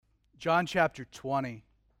John chapter 20,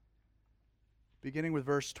 beginning with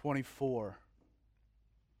verse 24.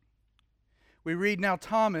 We read, "Now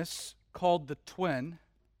Thomas, called the twin,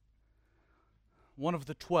 one of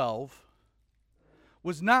the 12,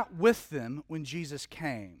 was not with them when Jesus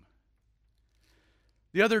came.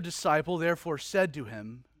 The other disciple therefore said to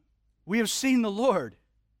him, 'We have seen the Lord.'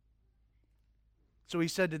 So he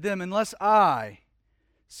said to them, 'Unless I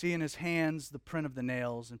see in his hands the print of the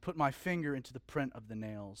nails, and put my finger into the print of the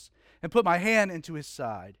nails, and put my hand into his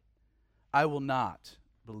side, I will not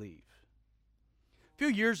believe.'" A few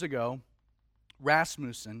years ago,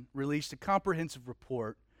 Rasmussen released a comprehensive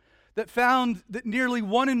report that found that nearly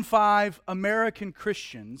 1 in 5 American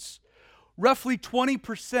Christians, roughly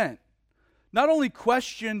 20%, not only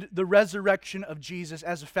questioned the resurrection of Jesus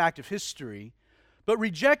as a fact of history, but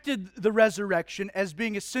rejected the resurrection as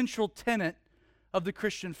being a central tenet of the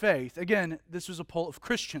Christian faith. Again, this was a poll of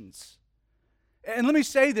Christians. And let me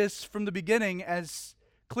say this from the beginning as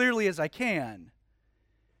clearly as I can.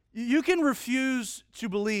 You can refuse to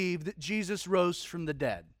believe that Jesus rose from the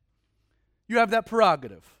dead. You have that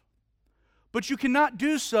prerogative. But you cannot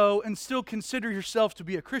do so and still consider yourself to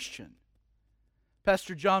be a Christian.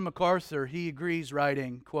 Pastor John MacArthur, he agrees,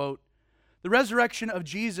 writing, quote, "The resurrection of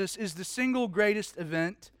Jesus is the single greatest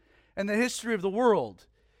event in the history of the world.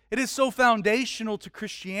 It is so foundational to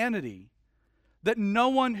Christianity that no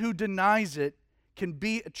one who denies it can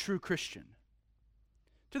be a true Christian."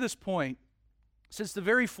 To this point, since the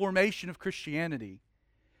very formation of Christianity,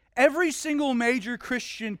 every single major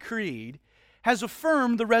Christian creed has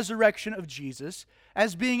affirmed the resurrection of Jesus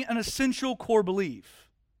as being an essential core belief.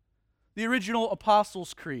 The original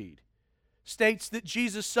Apostles' Creed states that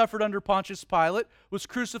Jesus suffered under Pontius Pilate, was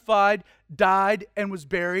crucified, died, and was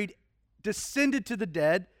buried, descended to the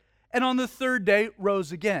dead, and on the third day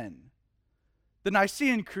rose again. The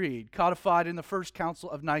Nicene Creed, codified in the First Council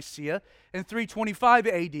of Nicaea in 325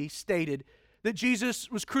 AD, stated that Jesus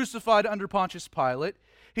was crucified under Pontius Pilate,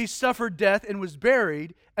 he suffered death and was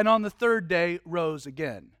buried, and on the third day rose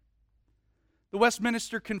again. The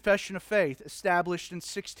Westminster Confession of Faith, established in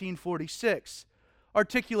 1646,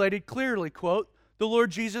 articulated clearly, quote, "The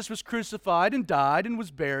Lord Jesus was crucified and died and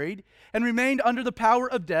was buried and remained under the power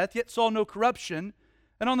of death, yet saw no corruption,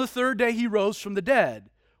 and on the third day he rose from the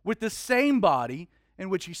dead, with the same body in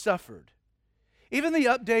which he suffered." Even the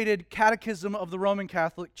updated Catechism of the Roman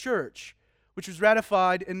Catholic Church, which was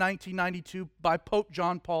ratified in 1992 by Pope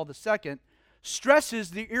John Paul II,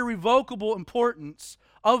 stresses the irrevocable importance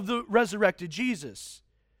of the resurrected Jesus.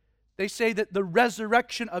 They say that the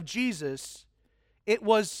resurrection of Jesus, it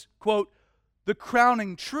was, quote, "the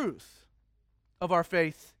crowning truth of our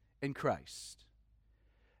faith in Christ."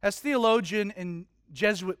 As theologian and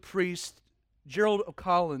Jesuit priest Gerald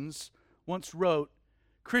O'Collins once wrote,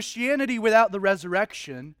 "Christianity without the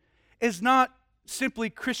resurrection is not simply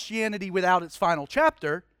Christianity without its final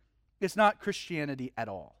chapter. It's not Christianity at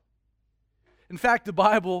all." In fact, the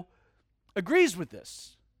Bible agrees with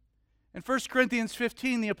this. In 1 Corinthians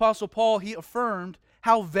 15, the Apostle Paul, he affirmed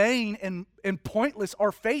how vain and pointless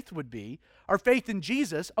our faith would be, our faith in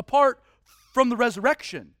Jesus, apart from the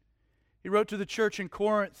resurrection. He wrote to the church in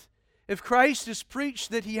Corinth, "If Christ is preached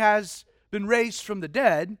that he has been raised from the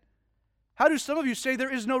dead, how do some of you say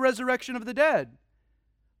there is no resurrection of the dead?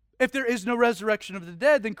 If there is no resurrection of the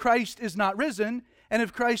dead, then Christ is not risen, and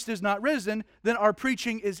if Christ is not risen, then our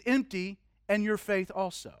preaching is empty, and your faith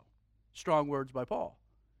also." Strong words by Paul.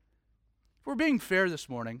 If we're being fair this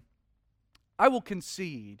morning, I will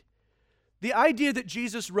concede the idea that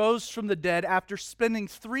Jesus rose from the dead after spending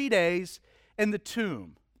 3 days in the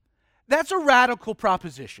tomb, that's a radical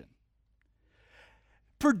proposition.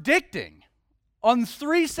 Predicting on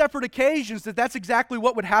 3 separate occasions that that's exactly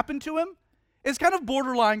what would happen to him is kind of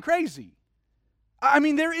borderline crazy. I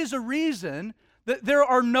mean, there is a reason that there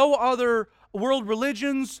are no other world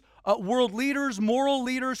religions, world leaders, moral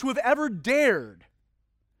leaders who have ever dared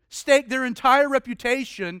stake their entire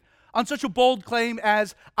reputation on such a bold claim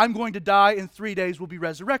as, "I'm going to die and 3 days will be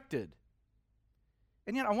resurrected."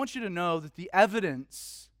 And yet I want you to know that the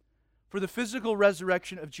evidence for the physical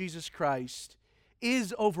resurrection of Jesus Christ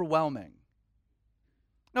is overwhelming.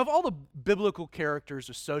 Now, of all the biblical characters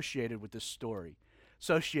associated with this story,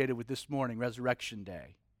 associated with this morning, Resurrection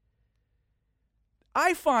Day,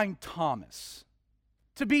 I find Thomas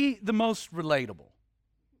to be the most relatable.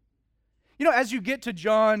 You know, as you get to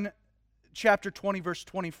John chapter 20, verse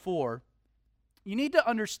 24, you need to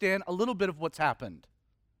understand a little bit of what's happened.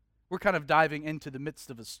 We're kind of diving into the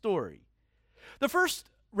midst of a story. The first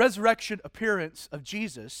resurrection appearance of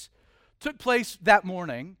Jesus took place that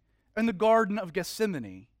morning in the Garden of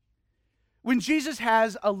Gethsemane, when Jesus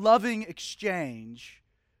has a loving exchange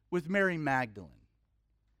with Mary Magdalene.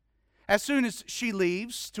 As soon as she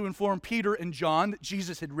leaves to inform Peter and John that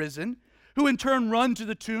Jesus had risen, who in turn run to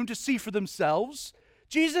the tomb to see for themselves,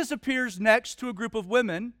 Jesus appears next to a group of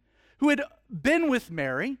women who had been with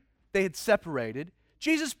Mary. They had separated.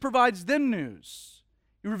 Jesus provides them news.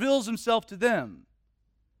 He reveals himself to them.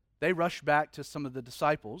 They rush back to some of the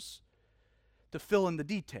disciples to fill in the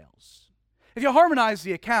details. If you harmonize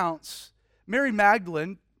the accounts, Mary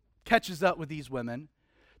Magdalene catches up with these women.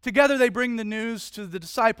 Together they bring the news to the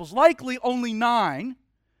disciples, likely only 9.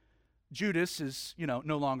 Judas is,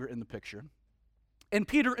 no longer in the picture. And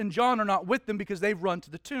Peter and John are not with them because they've run to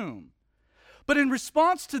the tomb. But in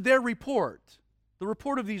response to their report, the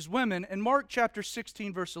report of these women, in Mark chapter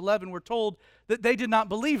 16, verse 11, we're told that they did not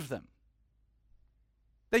believe them.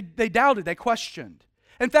 They doubted, they questioned.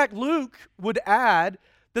 In fact, Luke would add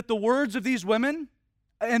that the words of these women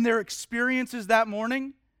and their experiences that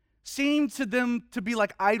morning seemed to them to be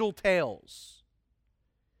like idle tales.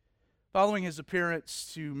 Following his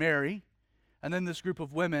appearance to Mary and then this group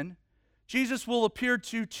of women, Jesus will appear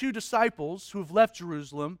to 2 disciples who have left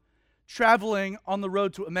Jerusalem, traveling on the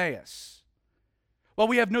road to Emmaus. While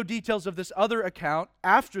we have no details of this other account,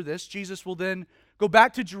 after this, Jesus will then go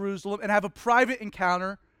back to Jerusalem and have a private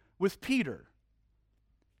encounter with Peter.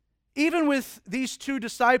 Even with these 2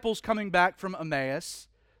 disciples coming back from Emmaus,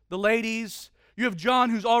 the ladies, you have John,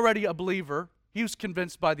 who's already a believer. He was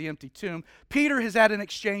convinced by the empty tomb. Peter has had an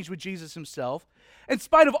exchange with Jesus himself. In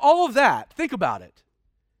spite of all of that, think about it.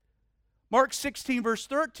 Mark 16, verse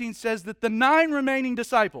 13 says that the 9 remaining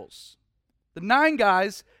disciples, the 9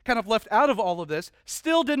 guys kind of left out of all of this,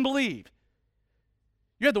 still didn't believe.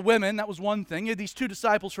 You had the women, that was one thing. You had these 2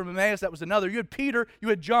 disciples from Emmaus, that was another. You had Peter, you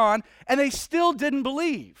had John, and they still didn't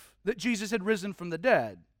believe that Jesus had risen from the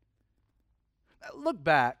dead. Look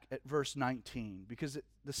back at verse 19, because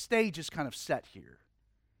the stage is kind of set here.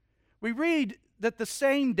 We read that the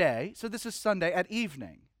same day, so this is Sunday, at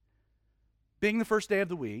evening, being the first day of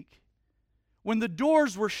the week, when the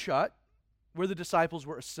doors were shut, where the disciples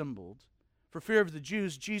were assembled, for fear of the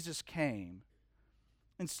Jews, Jesus came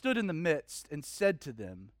and stood in the midst and said to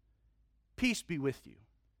them, "Peace be with you."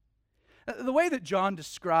 The way that John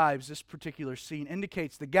describes this particular scene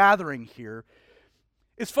indicates the gathering here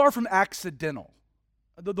is far from accidental.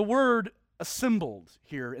 The word assembled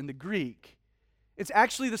here in the Greek, it's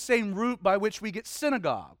actually the same root by which we get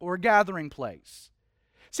synagogue or gathering place.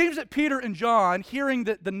 It seems that Peter and John, hearing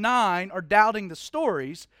that the 9 are doubting the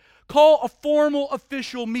stories, call a formal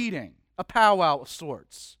official meeting, a powwow of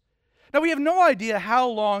sorts. Now, we have no idea how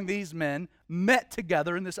long these men met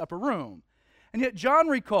together in this upper room. And yet John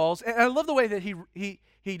recalls, and I love the way that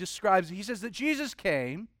he describes it. He says that Jesus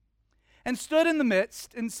came and stood in the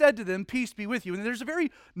midst and said to them, "Peace be with you." And there's a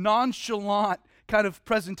very nonchalant kind of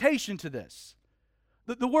presentation to this.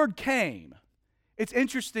 The word came, it's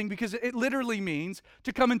interesting because it literally means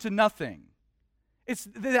to come into nothing.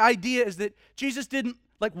 The idea is that Jesus didn't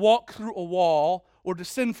like walk through a wall or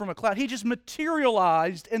descend from a cloud. He just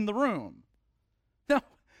materialized in the room. Now,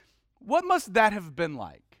 what must that have been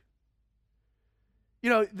like?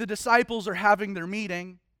 The disciples are having their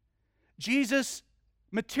meeting. Jesus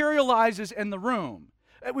materializes in the room.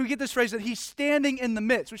 We get this phrase that he's standing in the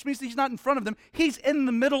midst, which means that he's not in front of them. He's in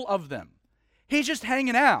the middle of them. He's just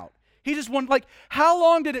hanging out. He just wanted, how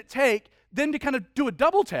long did it take then to kind of do a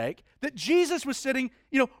double take that Jesus was sitting,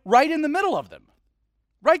 right in the middle of them,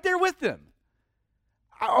 right there with them?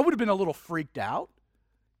 I would have been a little freaked out.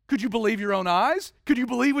 Could you believe your own eyes? Could you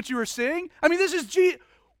believe what you were seeing? This is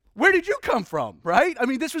where did you come from, right?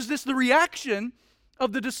 This was just the reaction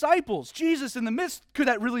of the disciples. Jesus in the midst, could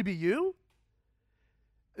that really be you?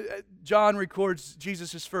 John records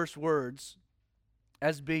Jesus' first words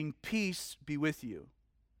as being, "Peace be with you."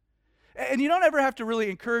 And you don't ever have to really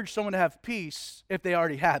encourage someone to have peace if they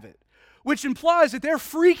already have it, which implies that they're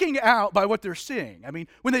freaking out by what they're seeing.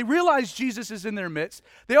 When they realize Jesus is in their midst,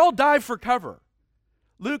 they all dive for cover.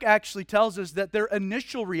 Luke actually tells us that their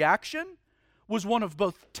initial reaction was one of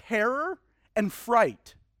both terror and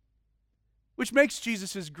fright, which makes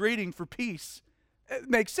Jesus' greeting for peace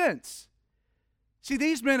make sense. See,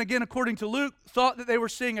 these men, again, according to Luke, thought that they were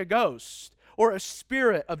seeing a ghost or a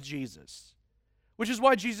spirit of Jesus, which is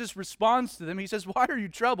why Jesus responds to them. He says, "Why are you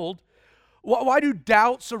troubled? Why do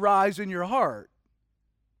doubts arise in your heart?"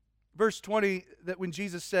 Verse 20, that when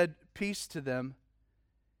Jesus said peace to them,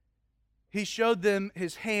 he showed them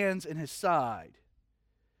his hands and his side.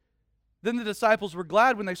 Then the disciples were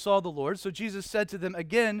glad when they saw the Lord. So Jesus said to them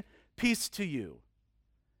again, "Peace to you.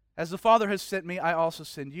 As the Father has sent me, I also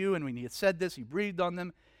send you." And when he had said this, he breathed on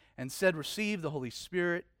them and said, "Receive the Holy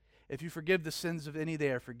Spirit. If you forgive the sins of any, they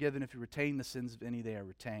are forgiven. If you retain the sins of any, they are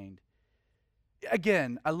retained.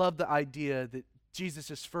 Again, I love the idea that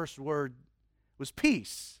Jesus' first word was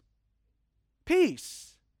peace.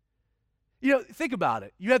 Peace. You know, think about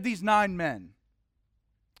it. You have these 9 men.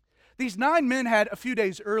 These 9 men had, a few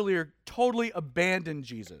days earlier, totally abandoned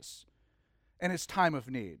Jesus in his time of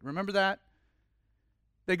need. Remember that?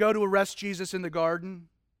 They go to arrest Jesus in the garden,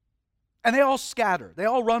 and they all scatter. They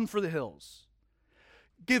all run for the hills.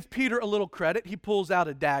 Give Peter a little credit. He pulls out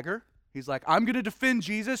a dagger. He's like, I'm going to defend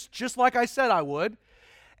Jesus just like I said I would.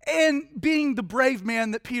 And being the brave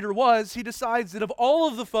man that Peter was, he decides that of all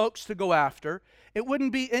of the folks to go after, it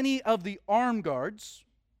wouldn't be any of the armed guards.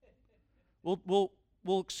 We'll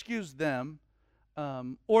excuse them.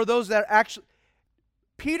 Or those that actually...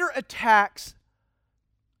 Peter attacks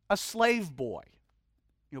a slave boy.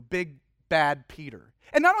 You know, big, bad Peter.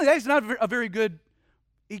 And not only that, he's not a very good...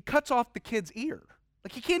 He cuts off the kid's ear.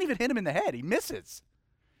 Like, he can't even hit him in the head. He misses.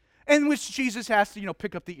 In which Jesus has to,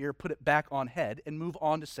 pick up the ear, put it back on head, and move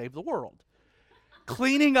on to save the world.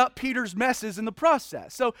 Cleaning up Peter's messes in the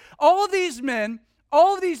process. So all of these men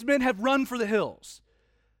have run for the hills.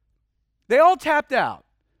 They all tapped out.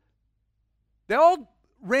 They all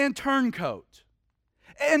ran turncoat.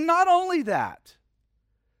 And not only that,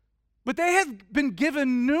 but they have been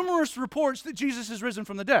given numerous reports that Jesus has risen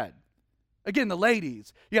from the dead. Again, the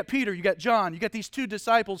ladies. You got Peter, you got John, you got these 2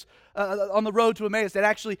 disciples on the road to Emmaus that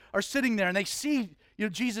actually are sitting there and they see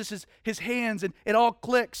Jesus' his hands and it all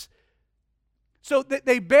clicks. So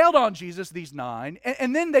they bailed on Jesus, these 9,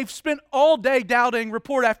 and then they've spent all day doubting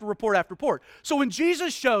report after report after report. So when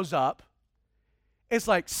Jesus shows up, it's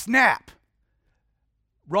like, snap.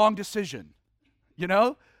 Wrong decision.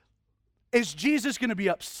 Is Jesus going to be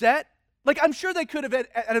upset? Like, I'm sure they could have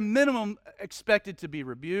at a minimum expected to be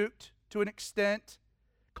rebuked to an extent,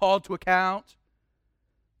 called to account.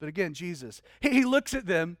 But again, Jesus, he looks at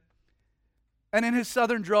them, and in his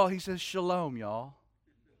southern drawl, he says, shalom, y'all.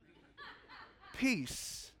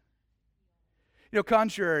 Peace.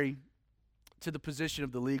 Contrary to the position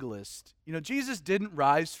of the legalist, Jesus didn't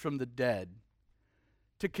rise from the dead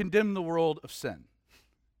to condemn the world of sin.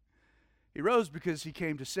 He rose because he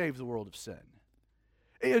came to save the world of sin.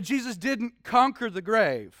 Jesus didn't conquer the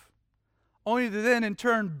grave, only to then in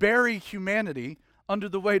turn bury humanity under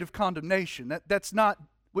the weight of condemnation. That's not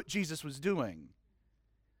what Jesus was doing.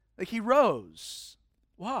 Like, he rose.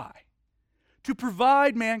 Why? To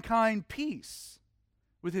provide mankind peace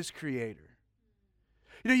with his Creator.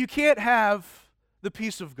 You can't have the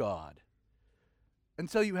peace of God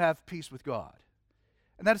until you have peace with God.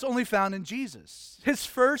 And that is only found in Jesus. His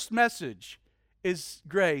first message is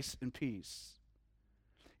grace and peace.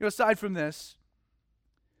 Aside from this,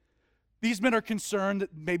 these men are concerned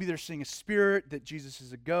that maybe they're seeing a spirit, that Jesus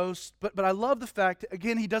is a ghost. But I love the fact that,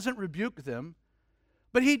 again, he doesn't rebuke them,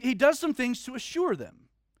 but he does some things to assure them.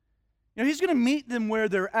 He's going to meet them where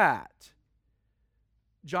they're at.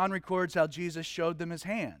 John records how Jesus showed them his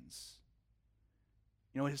hands,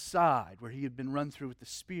 his side, where he had been run through with the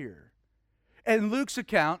spear. And Luke's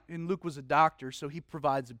account, and Luke was a doctor, so he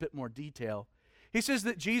provides a bit more detail. He says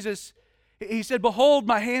that Jesus, he said, behold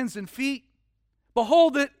my hands and feet.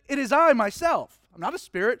 Behold that it is I myself. I'm not a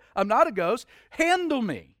spirit. I'm not a ghost. Handle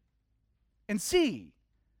me and see.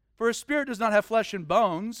 For a spirit does not have flesh and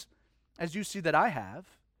bones, as you see that I have.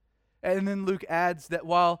 And then Luke adds that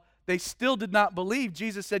while they still did not believe,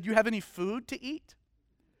 Jesus said, you have any food to eat?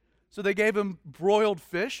 So they gave him broiled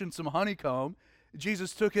fish and some honeycomb.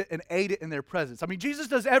 Jesus took it and ate it in their presence. I mean, Jesus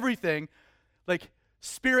does everything. Like,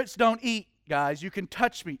 spirits don't eat, guys. You can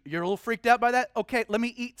touch me. You're a little freaked out by that? Okay, let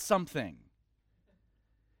me eat something.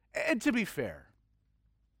 And to be fair,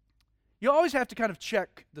 you always have to kind of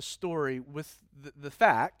check the story with the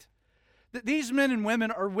fact that these men and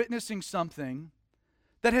women are witnessing something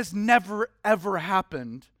that has never, ever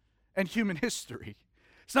happened in human history.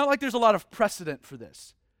 It's not like there's a lot of precedent for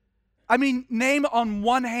this. I mean, name on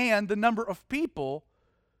one hand the number of people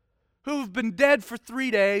who've been dead for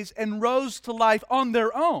 3 days and rose to life on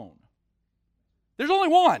their own. There's only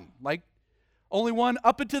one. Like, only one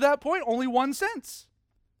up until that point, only one since.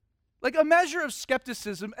 Like, a measure of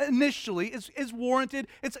skepticism initially is warranted.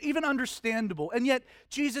 It's even understandable. And yet,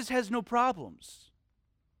 Jesus has no problems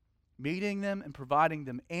meeting them and providing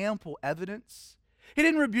them ample evidence. He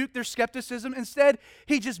didn't rebuke their skepticism. Instead,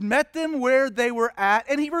 he just met them where they were at,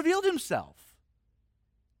 and he revealed himself.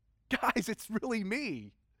 Guys, it's really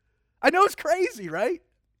me. I know it's crazy, right?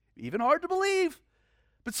 Even hard to believe.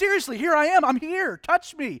 But seriously, here I am. I'm here.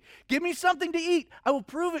 Touch me. Give me something to eat. I will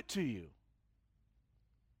prove it to you.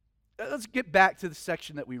 Let's get back to the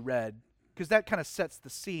section that we read, because that kind of sets the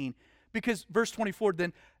scene. Because verse 24,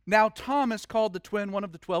 then, Now Thomas, called the twin, one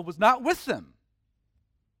of the 12, was not with them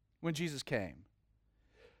when Jesus came.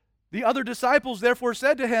 The other disciples therefore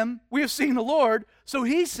said to him, "We have seen the Lord." So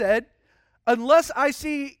he said, "Unless I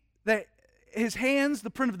see his hands, the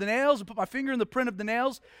print of the nails, and put my finger in the print of the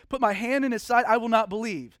nails, put my hand in his side, I will not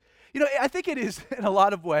believe." You know, I think it is, in a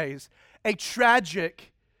lot of ways, a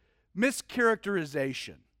tragic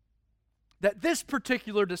mischaracterization that this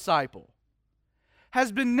particular disciple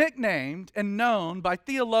has been nicknamed and known by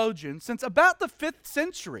theologians since about the 5th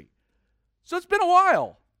century. So it's been a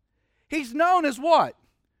while. He's known as what?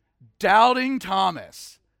 Doubting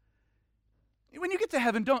Thomas. When you get to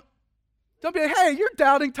heaven, don't be like, "Hey, you're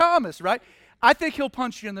Doubting Thomas," right? I think he'll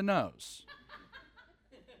punch you in the nose.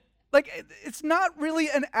 Like, it's not really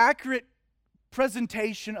an accurate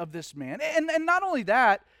presentation of this man. And not only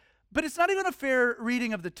that, but it's not even a fair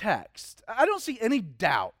reading of the text. I don't see any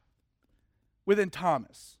doubt within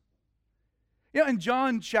Thomas. You know, in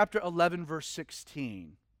John chapter 11, verse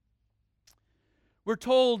 16, we're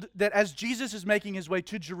told that as Jesus is making his way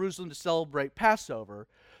to Jerusalem to celebrate Passover,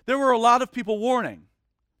 there were a lot of people warning,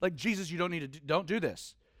 like, "Jesus, you don't do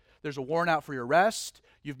this. There's a warrant out for your arrest.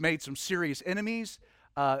 You've made some serious enemies.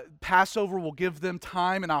 Passover will give them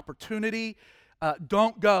time and opportunity.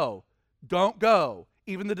 Don't go. Don't go."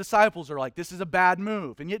 Even the disciples are like, "This is a bad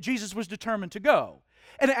move." And yet Jesus was determined to go.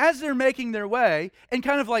 And as they're making their way, and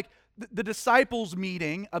kind of like the disciples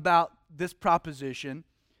meeting about this proposition,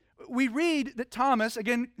 we read that Thomas,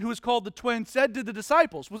 again, who is called the twin, said to the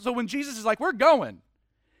disciples, so when Jesus is like, "We're going,"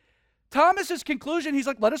 Thomas's conclusion, he's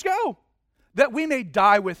like, "Let us go, that we may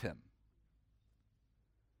die with him."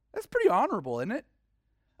 That's pretty honorable, isn't it?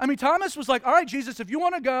 I mean, Thomas was like, "All right, Jesus, if you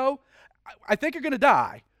want to go, I think you're going to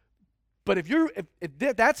die. But if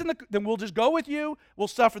that's then we'll just go with you. We'll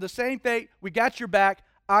suffer the same fate. We got your back.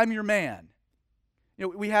 I'm your man." You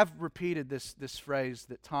know, we have repeated this phrase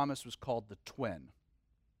that Thomas was called the twin.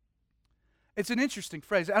 It's an interesting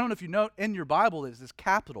phrase. I don't know if you know, in your Bible is this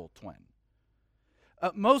capital twin.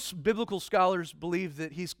 Most biblical scholars believe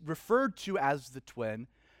that he's referred to as the twin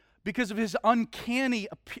because of his uncanny,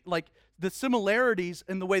 like the similarities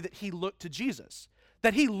in the way that he looked to Jesus.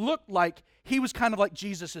 That he looked like he was kind of like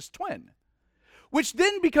Jesus' twin. Which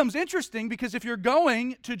then becomes interesting because if you're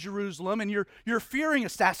going to Jerusalem and you're fearing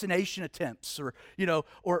assassination attempts or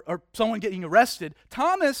someone getting arrested,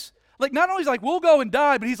 Thomas, like, not only is like, "We'll go and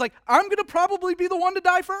die," but he's like, "I'm going to probably be the one to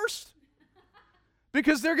die first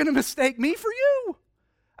because they're going to mistake me for you."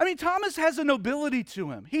 I mean, Thomas has a nobility to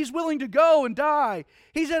him. He's willing to go and die.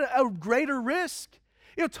 He's at a greater risk.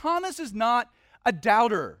 You know, Thomas is not a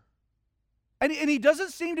doubter. And he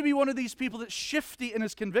doesn't seem to be one of these people that's shifty in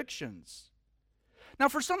his convictions. Now,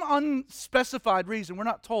 for some unspecified reason, we're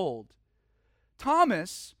not told,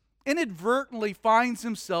 Thomas inadvertently finds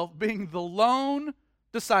himself being the lone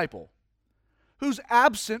disciple who's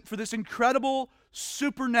absent for this incredible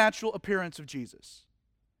supernatural appearance of Jesus.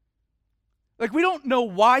 Like, we don't know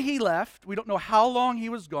why he left. We don't know how long he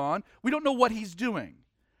was gone. We don't know what he's doing.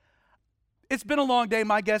 It's been a long day.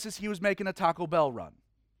 My guess is he was making a Taco Bell run.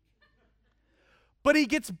 But he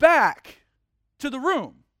gets back to the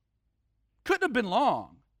room. Couldn't have been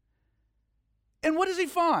long. And what does he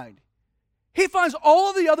find? He finds all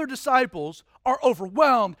of the other disciples are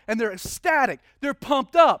overwhelmed and they're ecstatic. They're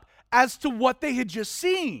pumped up as to what they had just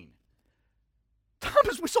seen.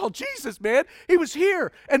 Thomas, we saw Jesus, man. He was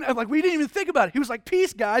here. And like, we didn't even think about it. He was like,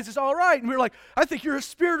 "Peace, guys, it's all right." And we were like, "I think you're a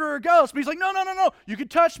spirit or a ghost." But he's like, no. You can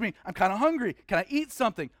touch me. I'm kind of hungry. Can I eat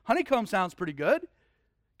something? Honeycomb sounds pretty good.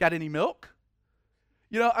 Got any milk?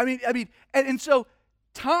 You know, and so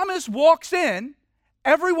Thomas walks in.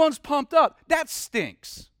 Everyone's pumped up. That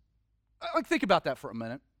stinks. Like, think about that for a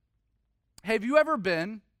minute. Have you ever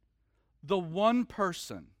been the one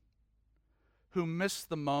person who missed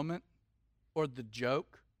the moment or the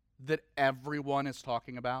joke that everyone is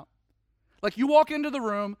talking about? Like, you walk into the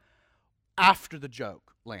room after the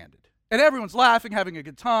joke landed, and everyone's laughing, having a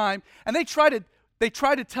good time, and they try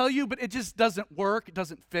to tell you, but it just doesn't work, it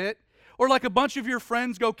doesn't fit. Or like a bunch of your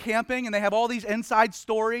friends go camping, and they have all these inside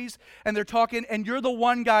stories, and they're talking, and you're the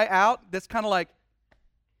one guy out that's kind of like,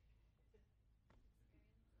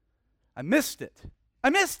 I missed it.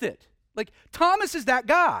 Like, Thomas is that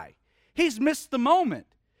guy. He's missed the moment.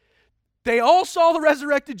 They all saw the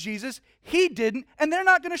resurrected Jesus. He didn't, and they're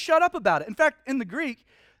not going to shut up about it. In fact, in the Greek,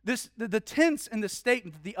 the tense in the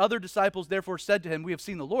statement, the other disciples therefore said to him, "We have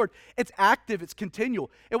seen the Lord," it's active, it's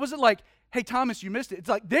continual. It wasn't like, "Hey, Thomas, you missed it." It's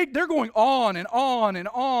like they're going on and on and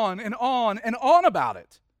on and on and on about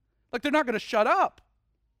it. Like, they're not going to shut up.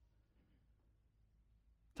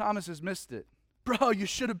 Thomas has missed it. "Bro, you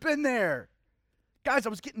should have been there. Guys, I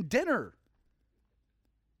was getting dinner."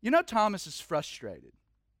 You know, Thomas is frustrated.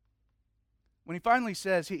 When he finally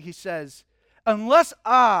says, he says, unless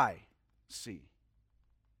I see,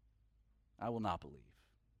 I will not believe.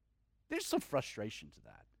 There's some frustration to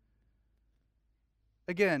that.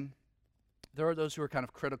 Again, there are those who are kind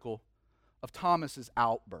of critical of Thomas's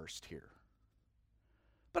outburst here.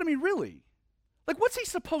 But I mean, really, like, what's he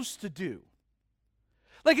supposed to do?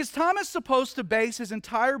 Like, is Thomas supposed to base his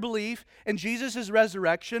entire belief in Jesus'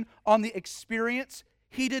 resurrection on the experience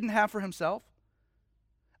he didn't have for himself?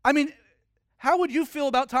 I mean, how would you feel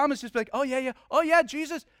about Thomas just be like, oh yeah,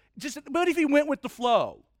 Jesus, what if he went with the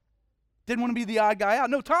flow? Didn't want to be the odd guy out.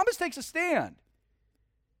 No, Thomas takes a stand.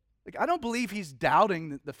 Like, I don't believe he's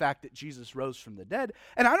doubting the fact that Jesus rose from the dead.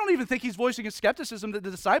 And I don't even think he's voicing a skepticism that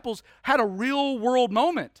the disciples had a real world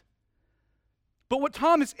moment. But what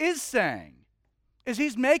Thomas is saying is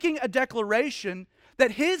he's making a declaration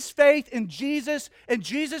that his faith in Jesus and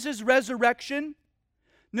Jesus' resurrection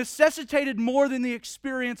necessitated more than the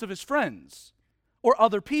experience of his friends or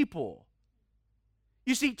other people.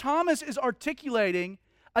 You see, Thomas is articulating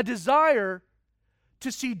a desire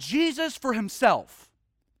to see Jesus for himself.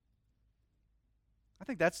 I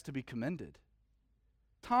think that's to be commended.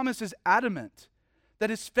 Thomas is adamant that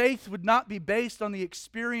his faith would not be based on the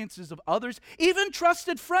experiences of others, even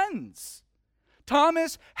trusted friends.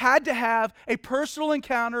 Thomas had to have a personal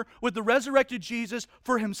encounter with the resurrected Jesus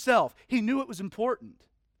for himself. He knew it was important.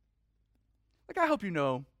 Like, I hope you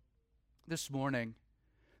know this morning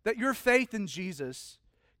that your faith in Jesus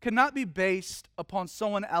cannot be based upon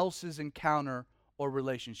someone else's encounter or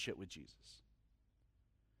relationship with Jesus.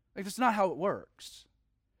 Like, that's not how it works.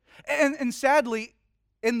 And sadly,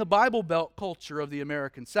 in the Bible Belt culture of the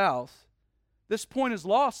American South, this point is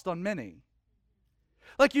lost on many.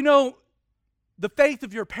 Like, you know, the faith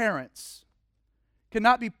of your parents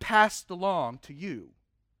cannot be passed along to you.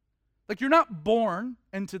 Like, you're not born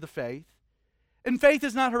into the faith, and faith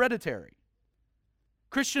is not hereditary.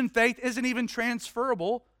 Christian faith isn't even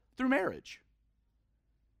transferable through marriage.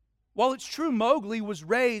 While it's true Mowgli was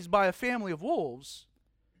raised by a family of wolves,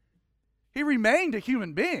 he remained a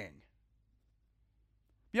human being.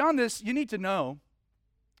 Beyond this, you need to know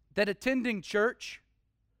that attending church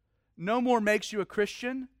no more makes you a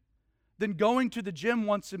Christian than going to the gym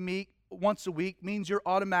once a week means you're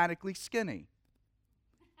automatically skinny.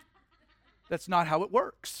 That's not how it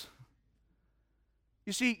works.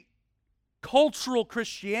 You see, cultural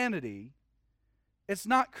Christianity, it's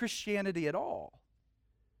not Christianity at all.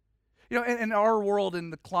 You know, in our world,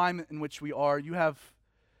 in the climate in which we are, you have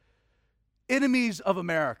enemies of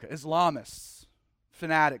America, Islamists,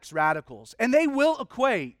 fanatics, radicals, and they will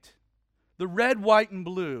equate the red, white, and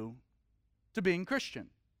blue to being Christian.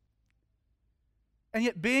 And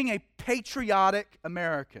yet being a patriotic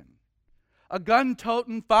American, a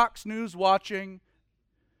gun-toting, Fox News-watching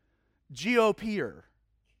GOPer,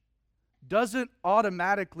 doesn't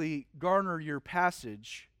automatically garner your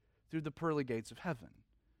passage through the pearly gates of heaven.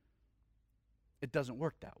 It doesn't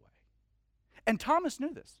work that way. And Thomas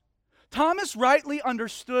knew this. Thomas rightly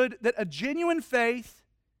understood that a genuine faith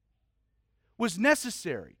was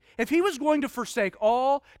necessary. If he was going to forsake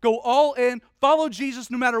all, go all in, follow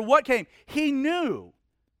Jesus no matter what came, he knew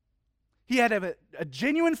he had a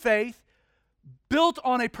genuine faith built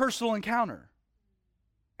on a personal encounter.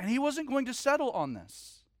 And he wasn't going to settle on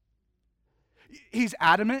this. He's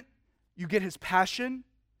adamant. You get his passion.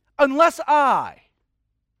 Unless I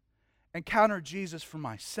encounter Jesus for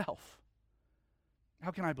myself,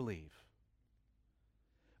 how can I believe?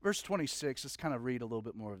 Verse 26, let's kind of read a little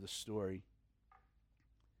bit more of the story.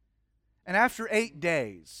 And after 8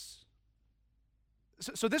 days,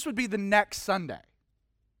 so this would be the next Sunday,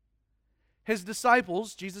 his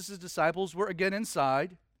disciples, Jesus' disciples, were again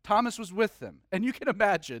inside. Thomas was with them. And you can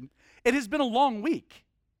imagine, it has been a long week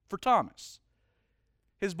for Thomas.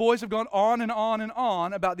 His boys have gone on and on and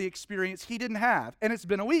on about the experience he didn't have. And it's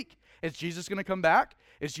been a week. Is Jesus going to come back?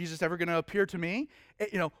 Is Jesus ever going to appear to me?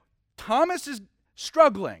 Thomas is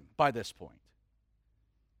struggling by this point.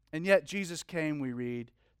 And yet Jesus came, we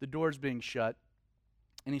read, the doors being shut,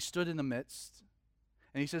 and he stood in the midst,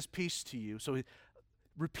 and he says, peace to you. So he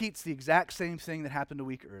repeats the exact same thing that happened a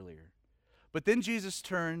week earlier. But then Jesus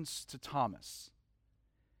turns to Thomas,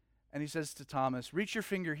 and he says to Thomas, reach your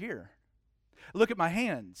finger here. Look at my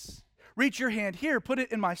hands. Reach your hand here. Put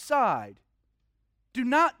it in my side. Do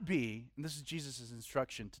not be, and this is Jesus'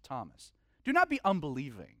 instruction to Thomas, do not be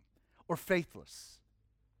unbelieving or faithless,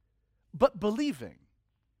 but believing.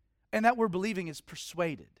 And that word believing is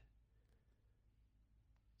persuaded.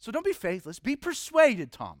 So don't be faithless, be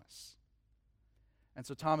persuaded, Thomas. And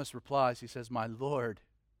so Thomas replies, he says, my Lord,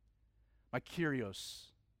 my Kyrios,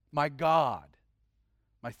 my God,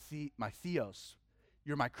 my Theos,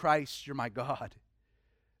 you're my Christ, you're my God.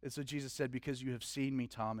 And so Jesus said, because you have seen me,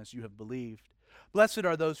 Thomas, you have believed. Blessed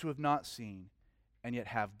are those who have not seen and yet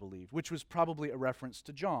have believed, which was probably a reference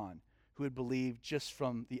to John, who had believed just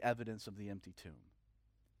from the evidence of the empty tomb.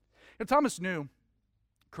 And Thomas knew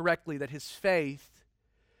correctly that his faith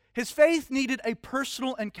needed a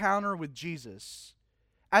personal encounter with Jesus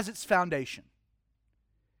as its foundation.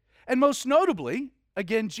 And most notably,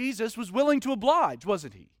 again, Jesus was willing to oblige,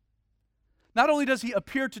 wasn't he? Not only does he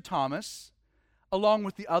appear to Thomas along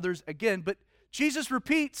with the others again, but Jesus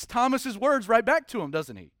repeats Thomas's words right back to him,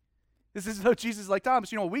 doesn't he? This is though Jesus is like,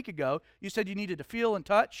 Thomas, a week ago, you said you needed to feel and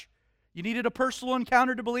touch. You needed a personal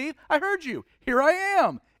encounter to believe. I heard you. Here I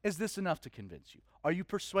am. Is this enough to convince you? Are you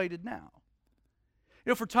persuaded now?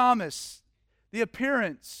 For Thomas, the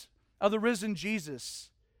appearance of the risen Jesus,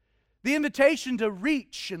 the invitation to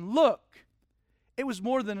reach and look, it was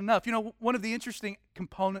more than enough. One of the interesting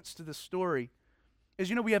components to this story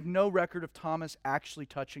is, we have no record of Thomas actually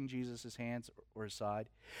touching Jesus' hands or his side.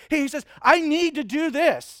 He says, I need to do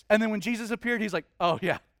this. And then when Jesus appeared, he's like, oh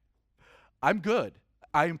yeah, I'm good.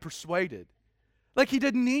 I am persuaded. Like he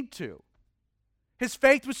didn't need to. His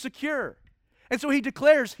faith was secure. And so he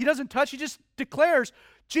declares, he doesn't touch, he just declares,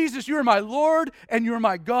 Jesus, you are my Lord and you're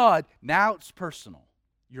my God. Now it's personal.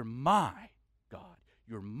 You're my God.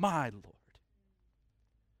 You're my Lord.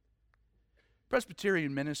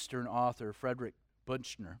 Presbyterian minister and author Frederick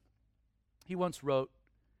Buechner, he once wrote,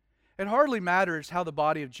 it hardly matters how the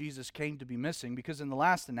body of Jesus came to be missing, because in the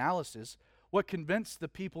last analysis, what convinced the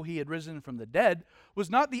people he had risen from the dead was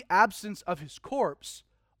not the absence of his corpse,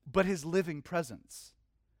 but his living presence.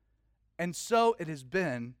 And so it has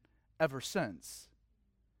been ever since.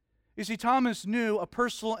 You see, Thomas knew a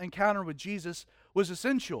personal encounter with Jesus was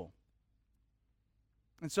essential.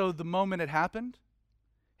 And so the moment it happened,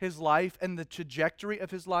 his life and the trajectory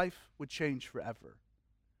of his life would change forever.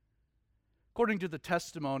 According to the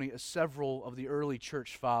testimony of several of the early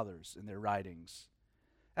church fathers in their writings,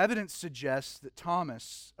 evidence suggests that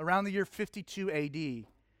Thomas, around the year 52 AD,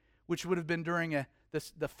 which would have been during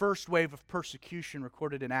the first wave of persecution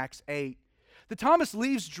recorded in Acts 8, that Thomas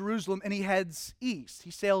leaves Jerusalem and he heads east.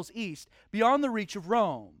 He sails east, beyond the reach of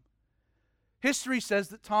Rome. History says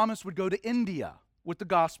that Thomas would go to India with the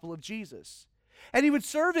gospel of Jesus. And he would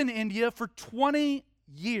serve in India for 20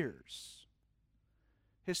 years.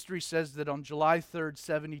 History says that on July 3rd,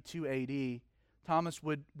 72 AD, Thomas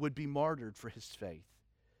would be martyred for his faith,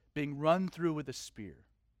 being run through with a spear.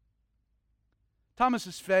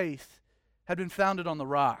 Thomas's faith had been founded on the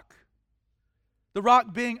rock. The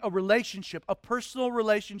rock being a relationship, a personal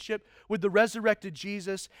relationship with the resurrected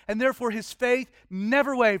Jesus, and therefore his faith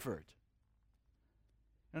never wavered.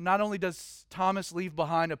 And not only does Thomas leave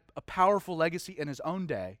behind a powerful legacy in his own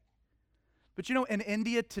day, but in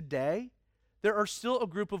India today, there are still a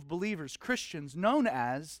group of believers, Christians, known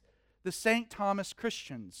as the St. Thomas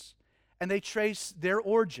Christians. And they trace their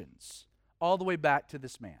origins all the way back to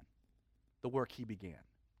this man, the work he began.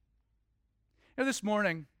 This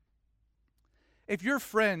morning, if your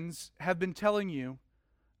friends have been telling you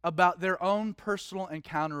about their own personal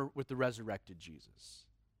encounter with the resurrected Jesus,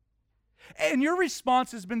 and your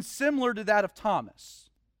response has been similar to that of Thomas.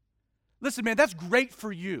 Listen, man, that's great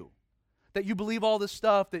for you, that you believe all this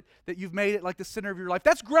stuff, that you've made it like the center of your life.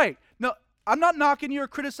 That's great. No, I'm not knocking you or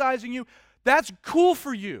criticizing you. That's cool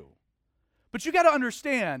for you. But you got to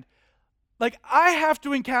understand, I have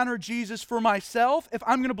to encounter Jesus for myself if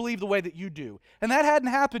I'm going to believe the way that you do. And that hadn't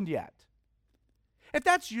happened yet. If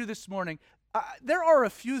that's you this morning, there are a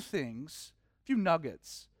few things, a few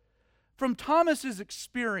nuggets from Thomas's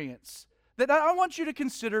experience that I want you to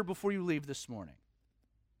consider before you leave this morning.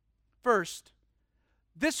 First,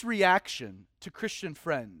 this reaction to Christian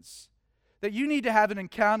friends, that you need to have an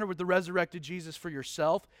encounter with the resurrected Jesus for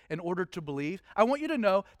yourself in order to believe, I want you to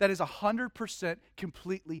know that is 100%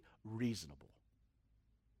 completely reasonable.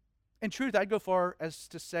 In truth, I'd go far as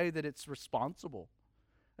to say that it's responsible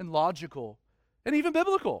and logical and even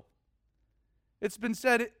biblical. It's been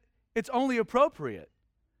said it's only appropriate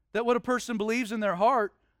that what a person believes in their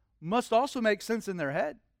heart must also make sense in their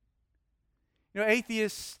head.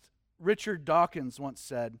 Atheist Richard Dawkins once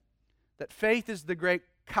said that faith is the great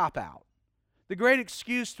cop-out, the great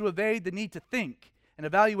excuse to evade the need to think and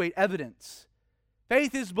evaluate evidence.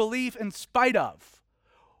 Faith is belief in spite of,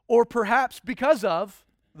 or perhaps because of,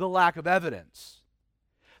 the lack of evidence.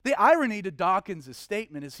 The irony to Dawkins'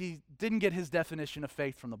 statement is he didn't get his definition of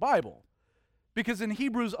faith from the Bible. Because in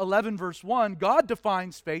Hebrews 11, verse 1, God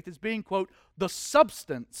defines faith as being, quote, the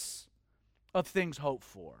substance of things hoped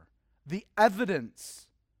for, the evidence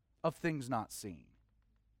of things not seen.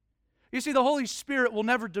 You see, the Holy Spirit will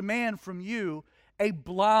never demand from you a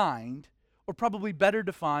blind, or probably better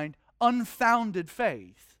defined, unfounded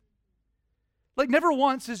faith. Like never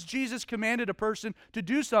once has Jesus commanded a person to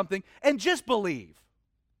do something and just believe.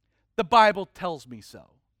 The Bible tells me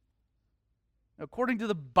so. According to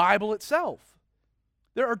the Bible itself,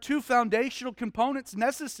 there are two foundational components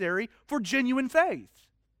necessary for genuine faith: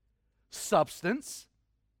 substance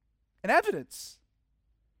and evidence.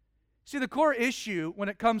 See, the core issue when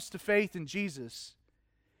it comes to faith in Jesus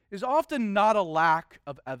is often not a lack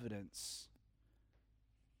of evidence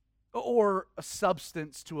or a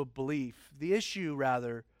substance to a belief. The issue,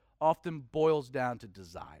 rather, often boils down to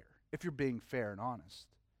desire, if you're being fair and honest.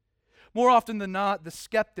 More often than not, the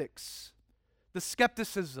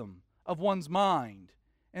skepticism of one's mind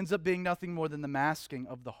ends up being nothing more than the masking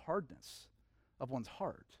of the hardness of one's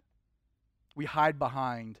heart. We hide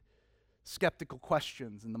behind skeptical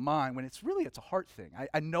questions in the mind when it's a heart thing.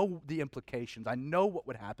 I know the implications. I know what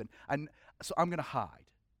would happen. So I'm going to hide.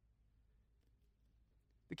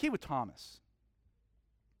 The key with Thomas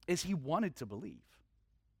is he wanted to believe.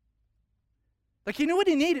 Like he knew what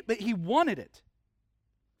he needed, but he wanted it.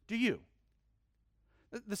 Do you?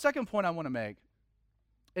 The second point I want to make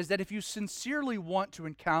is that if you sincerely want to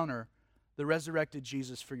encounter the resurrected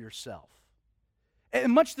Jesus for yourself,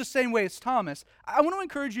 in much the same way as Thomas, I want to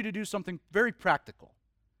encourage you to do something very practical.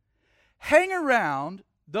 Hang around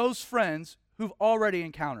those friends who've already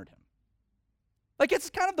encountered him. Like it's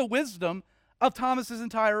kind of the wisdom of Thomas's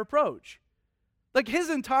entire approach. Like his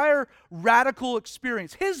entire radical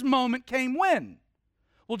experience, his moment came when?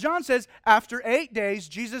 Well, John says, after 8 days,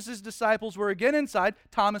 Jesus' disciples were again inside.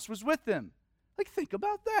 Thomas was with them. Like, think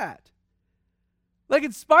about that. Like,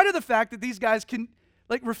 in spite of the fact that these guys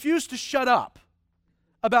refuse to shut up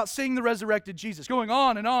about seeing the resurrected Jesus, going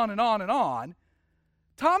on and on and on and on,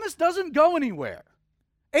 Thomas doesn't go anywhere.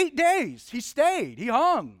 8 days, he stayed, he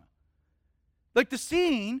hung. Like, the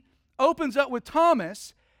scene opens up with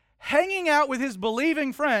Thomas hanging out with his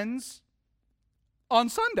believing friends on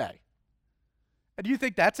Sunday. And do you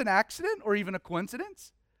think that's an accident or even a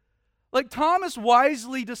coincidence? Like Thomas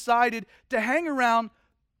wisely decided to hang around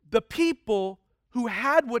the people who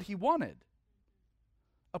had what he wanted: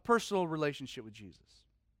 a personal relationship with Jesus.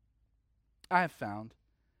 I have found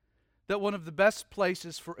that one of the best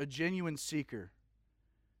places for a genuine seeker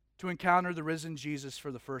to encounter the risen Jesus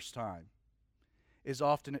for the first time is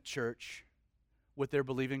often at church with their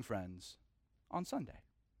believing friends on Sunday.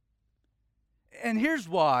 And here's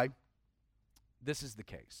why this is the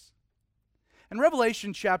case. In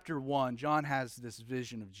Revelation chapter 1, John has this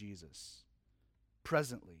vision of Jesus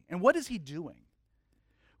presently. And what is he doing?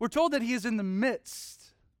 We're told that he is in the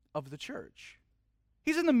midst of the church.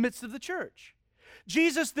 He's in the midst of the church.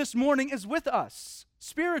 Jesus this morning is with us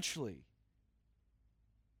spiritually.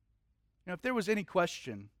 You know, if there was any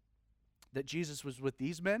question that Jesus was with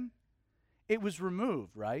these men, it was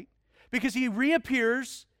removed, right? Because he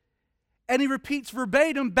reappears and he repeats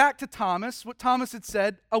verbatim back to Thomas what Thomas had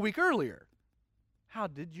said a week earlier. How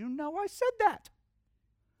did you know I said that?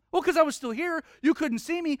 Well, because I was still here. You couldn't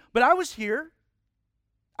see me, but I was here.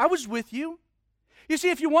 I was with you. You see,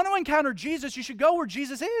 if you want to encounter Jesus, you should go where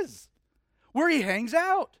Jesus is, where he hangs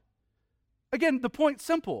out. Again, the point's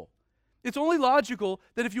simple. It's only logical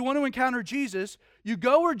that if you want to encounter Jesus, you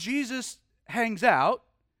go where Jesus hangs out,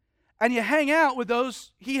 and you hang out with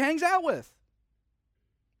those he hangs out with.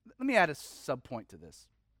 Let me add a subpoint to this.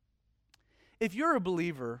 If you're a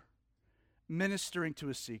believer ministering to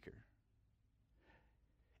a seeker,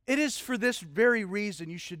 it is for this very reason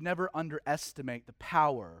you should never underestimate the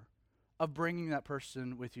power of bringing that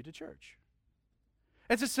person with you to church.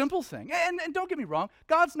 It's a simple thing. And don't get me wrong,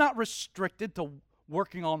 God's not restricted to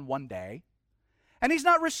working on one day. And he's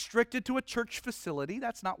not restricted to a church facility.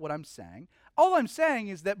 That's not what I'm saying. All I'm saying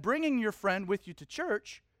is that bringing your friend with you to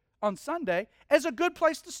church on Sunday is a good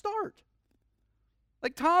place to start.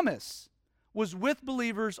 Like Thomas was with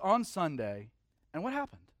believers on Sunday, and what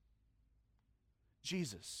happened?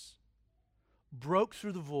 Jesus broke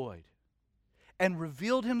through the void and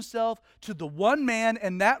revealed himself to the one man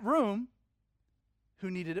in that room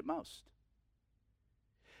who needed it most.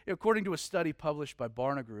 According to a study published by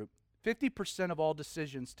Barna Group, 50% of all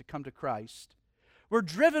decisions to come to Christ were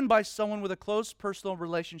driven by someone with a close personal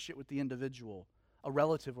relationship with the individual, a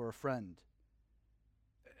relative or a friend.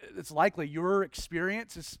 It's likely your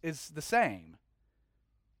experience is the same.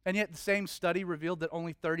 And yet the same study revealed that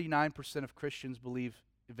only 39% of Christians believe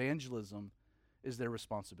evangelism is their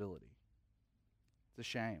responsibility. It's a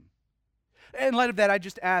shame. In light of that, I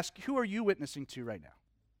just ask, who are you witnessing to right now?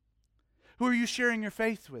 Who are you sharing your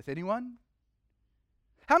faith with? Anyone?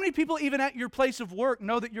 How many people, even at your place of work,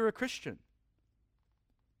 know that you're a Christian?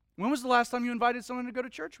 When was the last time you invited someone to go to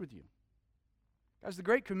church with you? Guys, the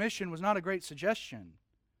Great Commission was not a great suggestion.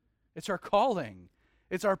 It's our calling.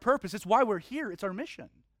 It's our purpose. It's why we're here. It's our mission.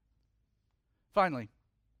 Finally,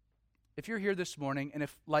 if you're here this morning, and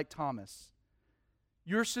if, like Thomas,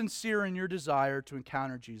 you're sincere in your desire to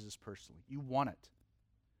encounter Jesus personally, you want it.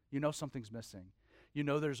 You know something's missing. You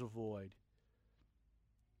know there's a void.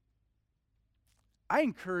 I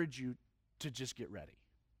encourage you to just get ready.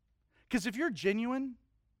 Because if you're genuine,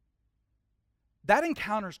 that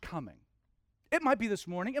encounter's coming. It might be this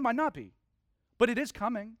morning, it might not be, but it is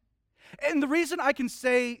coming. And the reason I can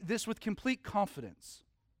say this with complete confidence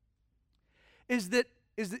is that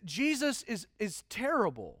Jesus is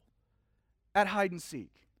terrible at hide and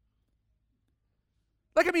seek.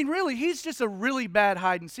 Like, I mean, really, he's just a really bad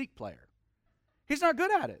hide and seek player. He's not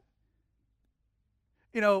good at it.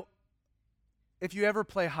 You know, if you ever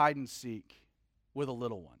play hide and seek with a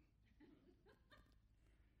little one,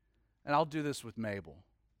 and I'll do this with Mabel,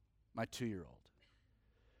 my 2-year-old.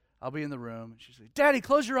 I'll be in the room, and she'll say, "Daddy,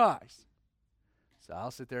 close your eyes." So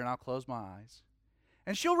I'll sit there and I'll close my eyes.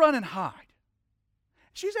 And she'll run and hide.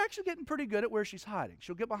 She's actually getting pretty good at where she's hiding.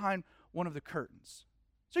 She'll get behind one of the curtains,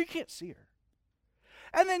 so you can't see her.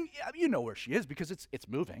 And then you know where she is because it's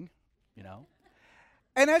moving, you know.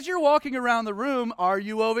 And as you're walking around the room, are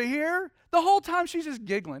you over here? The whole time she's just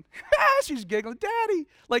giggling. She's giggling, "Daddy."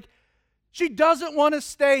 Like, she doesn't want to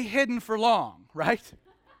stay hidden for long, right?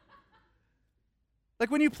 Like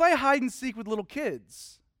when you play hide and seek with little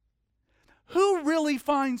kids, who really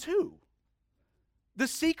finds who? The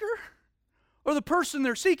seeker or the person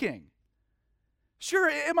they're seeking? Sure,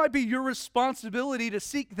 it might be your responsibility to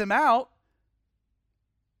seek them out,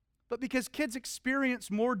 but because kids experience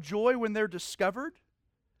more joy when they're discovered,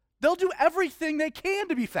 they'll do everything they can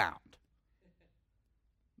to be found.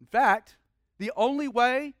 In fact, the only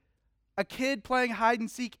way a kid playing hide and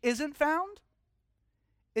seek isn't found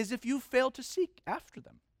is if you fail to seek after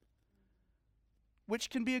them, which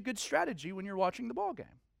can be a good strategy when you're watching the ball game.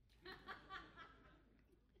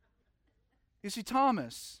 You see,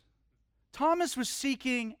 Thomas was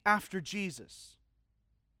seeking after Jesus.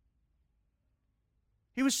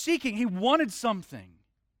 He was seeking, he wanted something.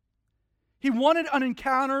 He wanted an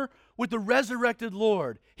encounter with the resurrected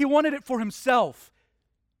Lord. He wanted it for himself.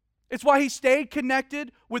 It's why he stayed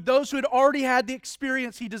connected with those who had already had the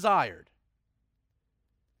experience he desired.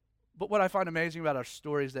 But what I find amazing about our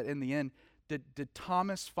story is that in the end, did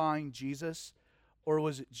Thomas find Jesus, or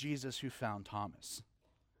was it Jesus who found Thomas?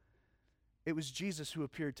 It was Jesus who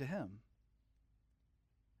appeared to him.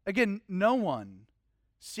 Again, no one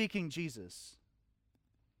seeking Jesus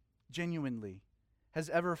genuinely has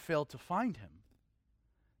ever failed to find him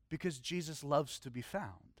because Jesus loves to be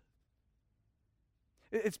found.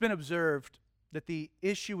 It's been observed that the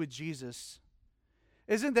issue with Jesus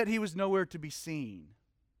isn't that he was nowhere to be seen.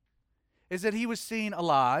 Is that he was seen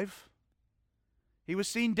alive, he was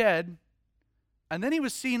seen dead, and then he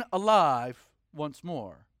was seen alive once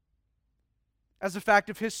more. As a fact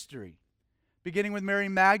of history, beginning with Mary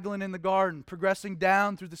Magdalene in the garden, progressing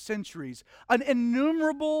down through the centuries, an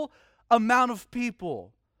innumerable amount of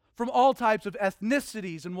people from all types of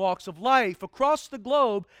ethnicities and walks of life across the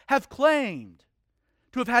globe have claimed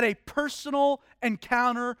to have had a personal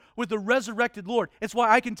encounter with the resurrected Lord. It's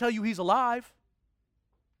why I can tell you he's alive.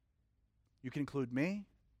 You can include me.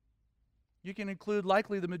 You can include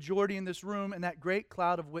likely the majority in this room and that great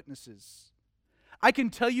cloud of witnesses. I can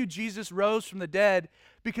tell you Jesus rose from the dead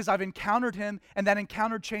because I've encountered him, and that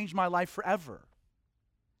encounter changed my life forever.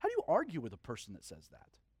 How do you argue with a person that says that?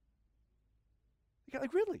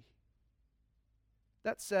 Like, really?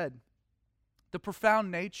 That said, the profound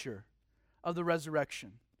nature of the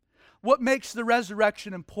resurrection, what makes the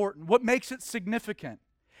resurrection important, what makes it significant,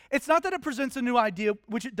 it's not that it presents a new idea,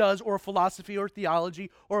 which it does, or a philosophy or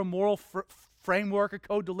theology or a moral framework, a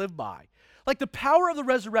code to live by. Like the power of the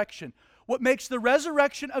resurrection, what makes the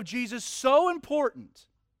resurrection of Jesus so important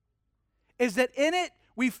is that in it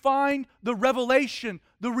we find the revelation,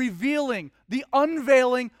 the revealing, the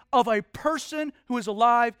unveiling of a person who is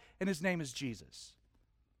alive, and his name is Jesus.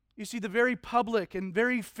 You see, the very public and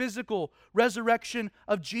very physical resurrection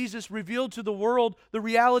of Jesus revealed to the world the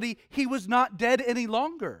reality he was not dead any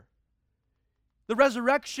longer. The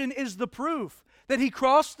resurrection is the proof that he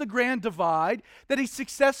crossed the grand divide, that he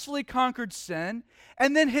successfully conquered sin,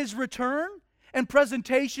 and then his return and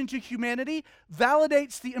presentation to humanity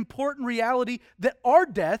validates the important reality that our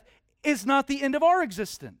death is not the end of our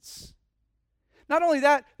existence. Not only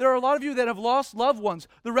that, there are a lot of you that have lost loved ones.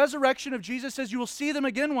 The resurrection of Jesus says you will see them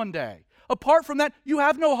again one day. Apart from that, you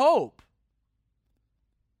have no hope.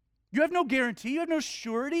 You have no guarantee. You have no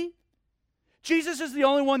surety. Jesus is the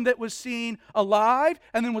only one that was seen alive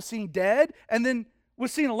and then was seen dead and then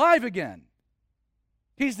was seen alive again.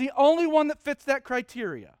 He's the only one that fits that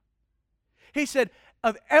criteria. He said,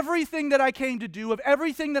 of everything that I came to do, of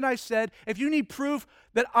everything that I said, if you need proof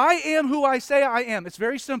that I am who I say I am, it's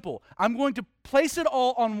very simple. I'm going to place it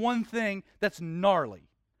all on one thing that's gnarly.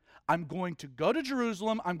 I'm going to go to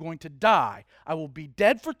Jerusalem. I'm going to die. I will be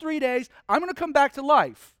dead for 3 days. I'm going to come back to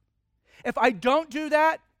life. If I don't do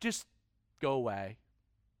that, just go away.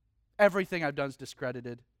 Everything I've done is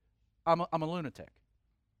discredited. I'm a lunatic.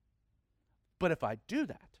 But if I do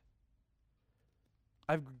that,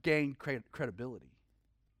 I've gained credibility.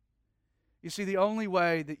 You see, the only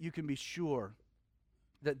way that you can be sure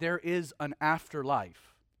that there is an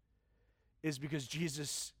afterlife is because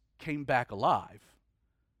Jesus came back alive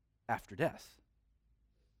after death.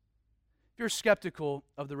 If you're skeptical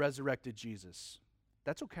of the resurrected Jesus,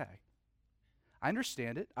 that's okay. I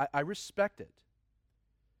understand it. I respect it.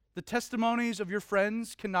 The testimonies of your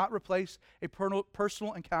friends cannot replace a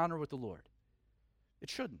personal encounter with the Lord. It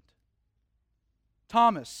shouldn't.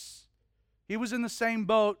 Thomas, he was in the same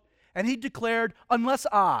boat, and he declared, unless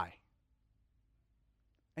I.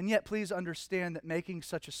 And yet, please understand that making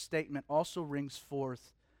such a statement also rings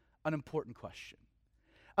forth an important question.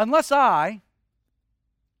 Unless I,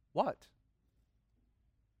 what?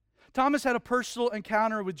 Thomas had a personal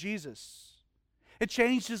encounter with Jesus. It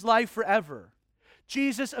changed his life forever.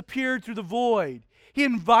 Jesus appeared through the void. He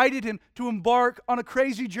invited him to embark on a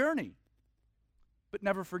crazy journey. But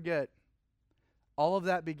never forget, all of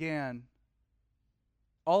that began,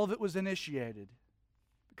 all of it was initiated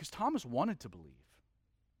because Thomas wanted to believe.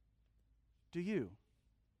 Do you?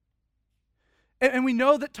 And we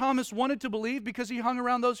know that Thomas wanted to believe because he hung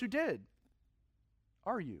around those who did.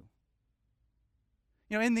 Are you?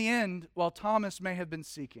 You know, in the end, while Thomas may have been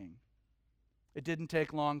seeking, it didn't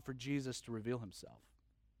take long for Jesus to reveal himself.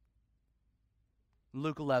 In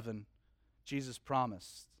Luke 11, Jesus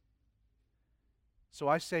promised, so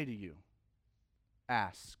I say to you,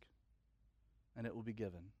 ask, and it will be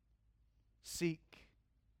given. Seek,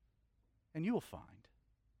 and you will find.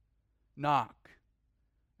 Knock,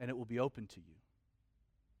 and it will be open to you.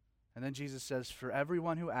 And then Jesus says, for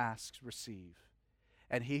everyone who asks, receive.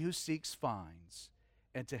 And he who seeks finds.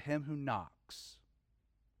 And to him who knocks,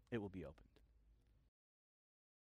 it will be open.